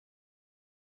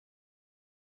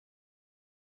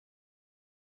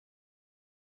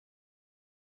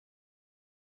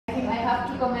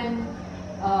have to comment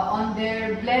on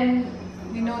their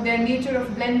their nature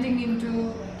of blending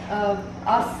into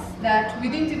us, that we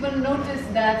didn't even notice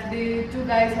that the two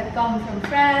guys had come from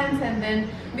France, and then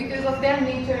because of their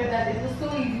nature that it was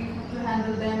so easy to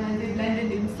handle them, and they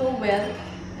blended in so well,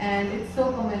 and it's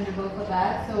so commendable for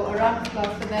that. So a round of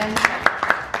applause for them.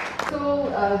 So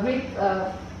great,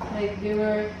 like they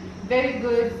were very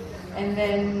good, and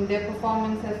then their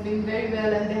performance has been very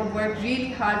well, and they have worked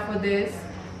really hard for this.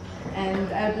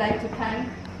 And I would like to thank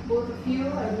both of you.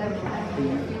 I would like to thank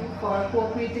both of you for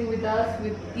cooperating with us,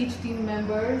 with each team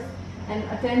members, and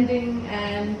attending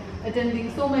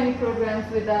so many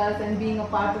programs with us and being a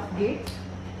part of GATE.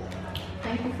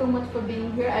 Thank you so much for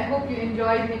being here. I hope you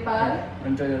enjoyed Nepal.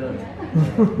 Enjoyed a lot.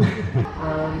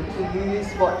 To use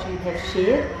what you have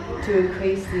shared to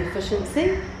increase the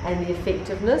efficiency and the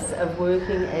effectiveness of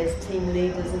working as team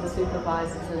leaders and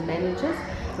supervisors and managers,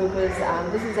 because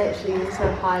this is actually also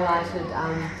highlighted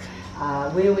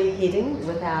where we're heading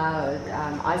with our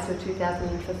ISO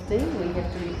 2015. We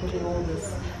have to be putting all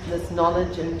this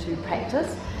knowledge into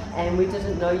practice, and we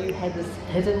didn't know you had this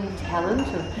hidden talent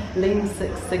of Lean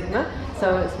Six Sigma,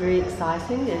 so it's very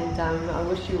exciting, and I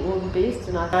wish you all the best.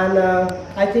 And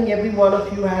I think every one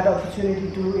of you had opportunity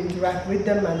to interact with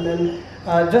them, and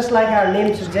then just like our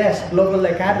name suggests, Global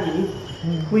Academy,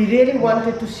 we really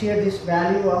wanted to share this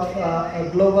value of a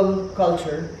global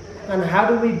culture and how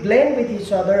do we blend with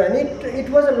each other. And it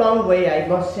was a long way, I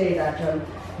must say, that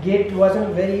GATE wasn't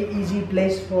a very easy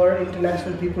place for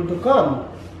international people to come.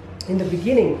 In the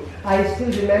beginning, I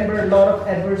still remember a lot of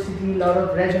adversity, a lot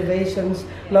of reservations,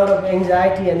 a lot of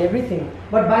anxiety and everything.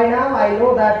 But by now I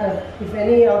know that if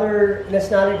any other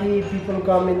nationality people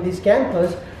come in this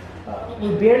campus, we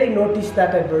barely notice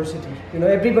that adversity. You know,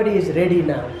 everybody is ready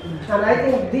now. And I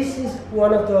think this is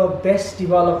one of the best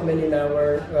development in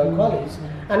our college.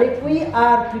 And if we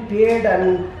are prepared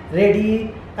and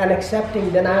ready and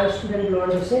accepting, then our students learn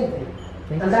the same thing.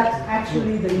 And that's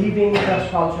actually the living trust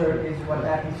culture is what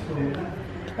that is doing.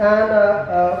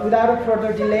 And without a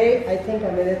further delay, I think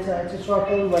it's a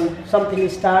circle. When something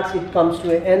starts, it comes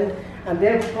to an end. And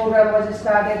their program was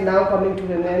started, now coming to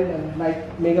an end. And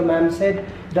like Mega Ma'am said,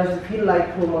 it doesn't feel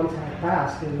like 4 months have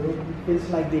passed. You know, it feels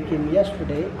like they came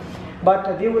yesterday.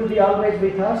 But they will be always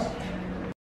with us.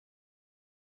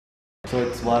 So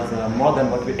it was more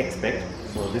than what we expect.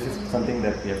 So this is something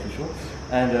that we have to show.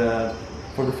 And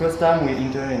for the first time,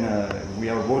 we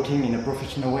are working in a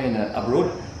professional way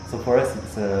abroad. So for us,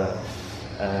 it's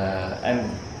and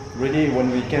really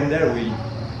when we came there, we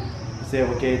say,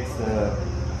 okay, it's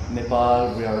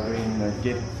Nepal. We are doing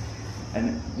GATE,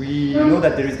 and we know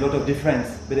that there is a lot of difference.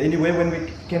 But anyway, when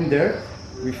we came there,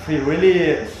 we feel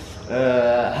really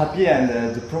happy,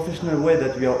 and the professional way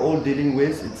that we are all dealing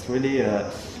with, it's really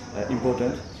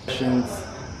important. Patience,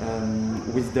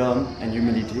 wisdom, and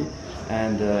humility.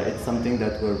 And it's something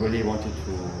that we really wanted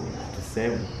to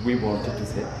say, we wanted to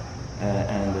say.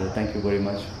 And thank you very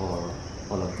much for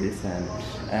all of this.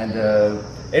 And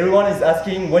everyone is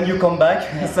asking when you come back.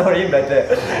 Sorry, but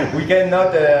we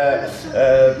cannot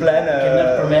plan.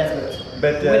 Cannot promise,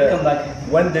 but we'll come back.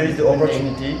 When there is the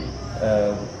opportunity,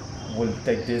 we'll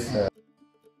take this.